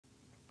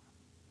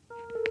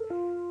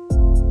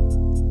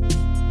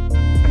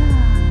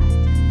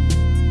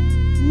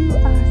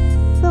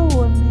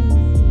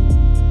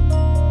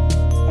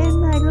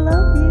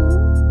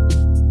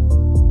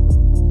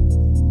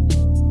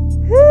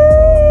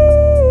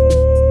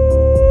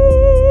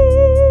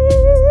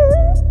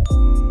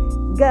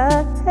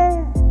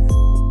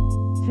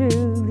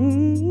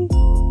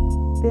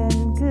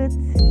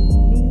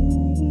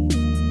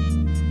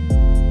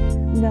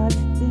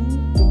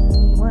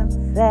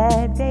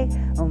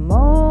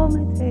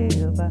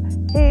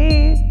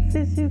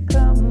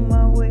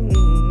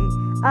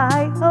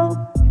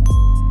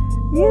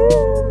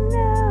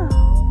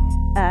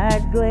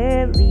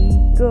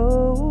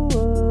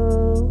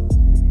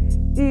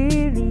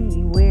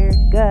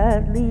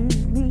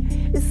amaze me.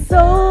 It's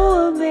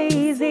so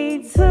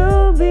amazing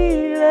to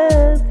be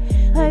loved.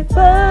 I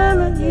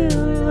follow you,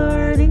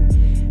 Lordy,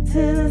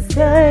 to the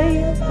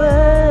sky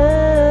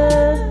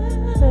above.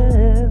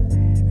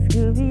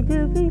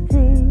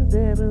 Scooby-Dooby-Doo,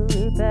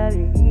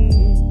 everybody.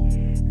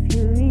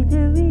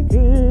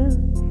 Scooby-Dooby-Doo,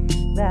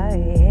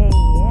 hey,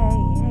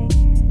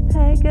 I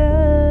go.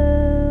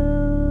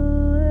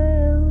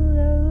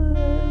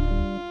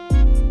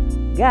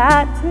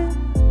 Got to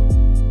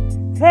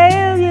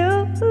tell you,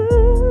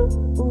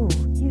 ooh,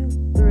 you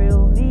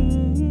thrill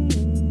me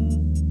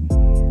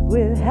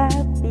with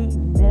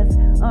happiness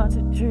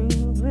unto true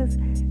bliss.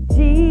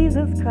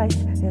 Jesus Christ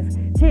has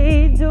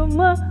changed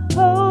my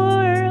whole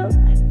world.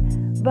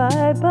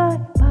 Bye, bye,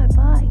 bye,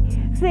 bye,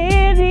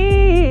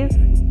 cities.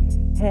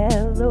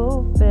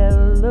 Hello,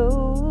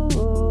 fellow.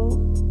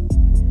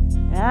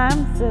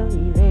 I'm so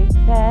elated.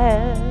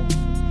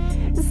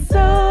 It's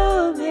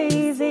so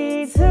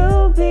amazing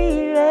to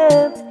be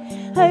loved.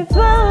 I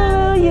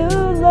follow you,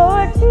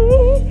 Lord, to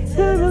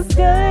the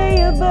sky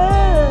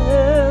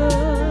above.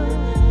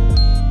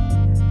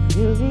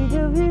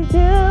 Scooby-Dooby-Doo,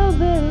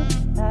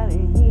 out of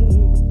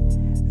here.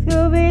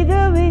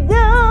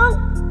 Scooby-Dooby-Doo,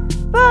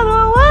 but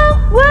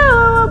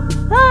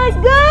I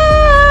go.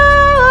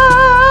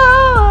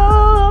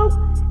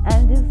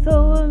 And it's so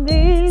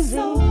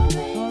amazing,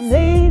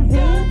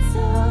 amazing.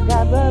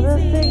 God brought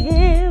us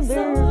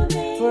together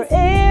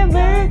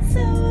forever.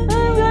 I'm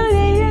gonna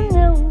leave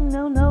you,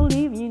 no,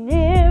 leave you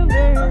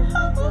never.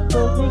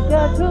 'Cause he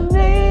got to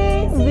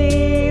make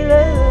me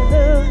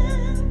love.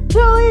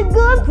 Truly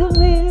good to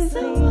me,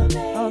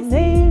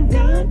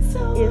 amazing.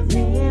 It's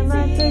me and I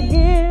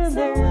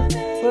together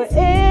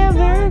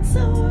forever.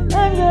 I'm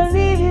gonna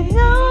leave you,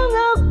 no,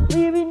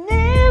 leave you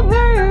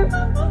never.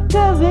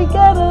 'Cause we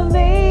got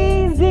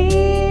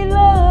amazing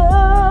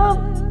love.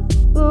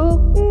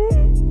 Ooh,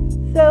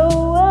 so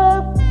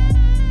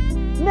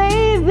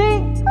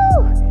amazing.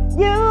 Ooh,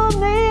 you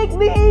make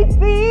me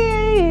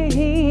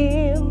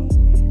feel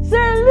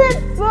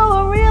Charlette for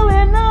real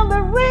and on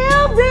the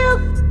real deal.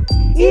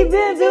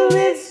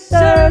 Evangelist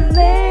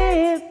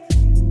Charlette.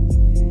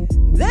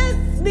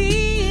 That's me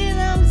and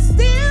I'm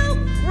still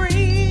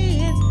free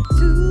in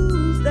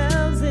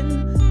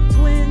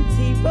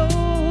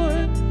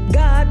 2024.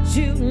 God,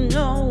 you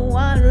know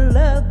I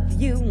love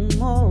you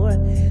more.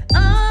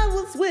 I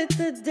was with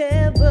the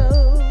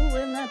devil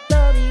and I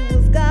thought he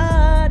was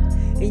God,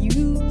 and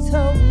you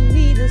told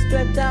me to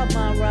stretch out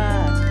my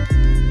rod.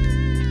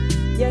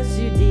 Yes,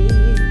 you did.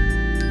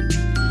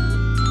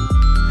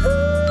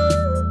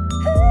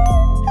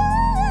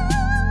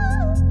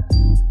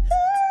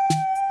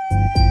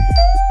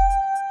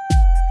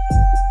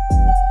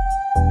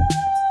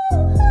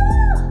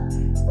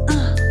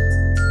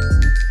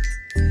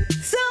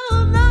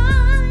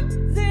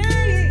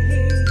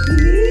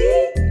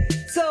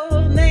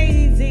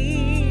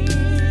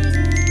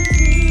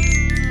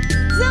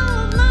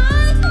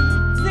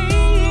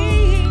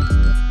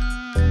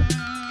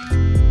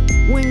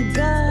 When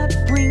God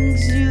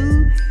brings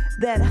you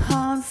that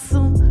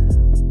handsome,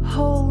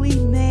 holy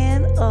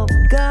man of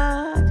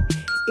God,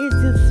 it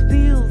just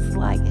feels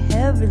like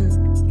heaven.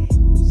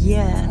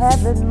 Yes,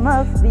 heaven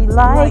must be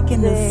like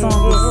in the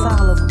Song of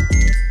Solomon.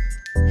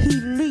 He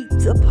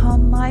leaped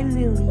upon my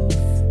lilies,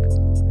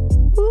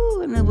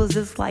 ooh, and it was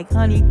just like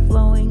honey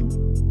flowing,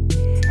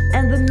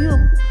 and the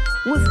milk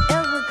was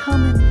ever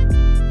coming,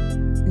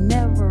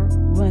 never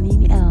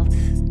running out.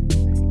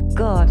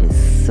 God is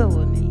so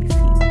amazing.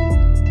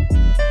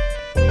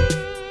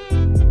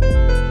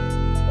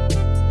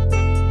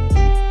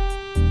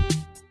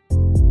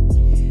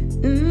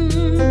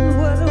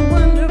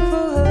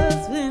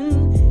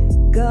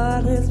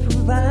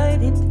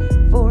 Provided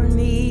for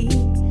me.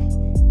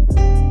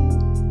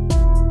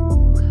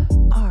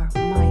 Are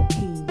my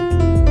king,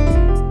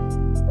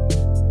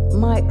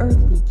 my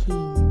earthly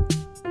king,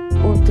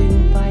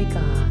 ordained by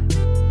God.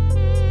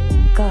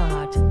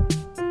 God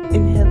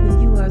in heaven,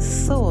 you are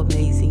so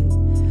amazing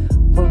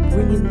for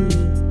bringing me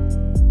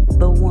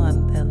the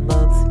one that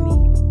loves me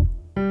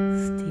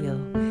still.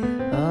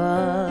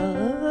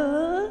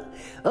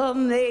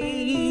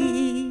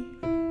 Amazing.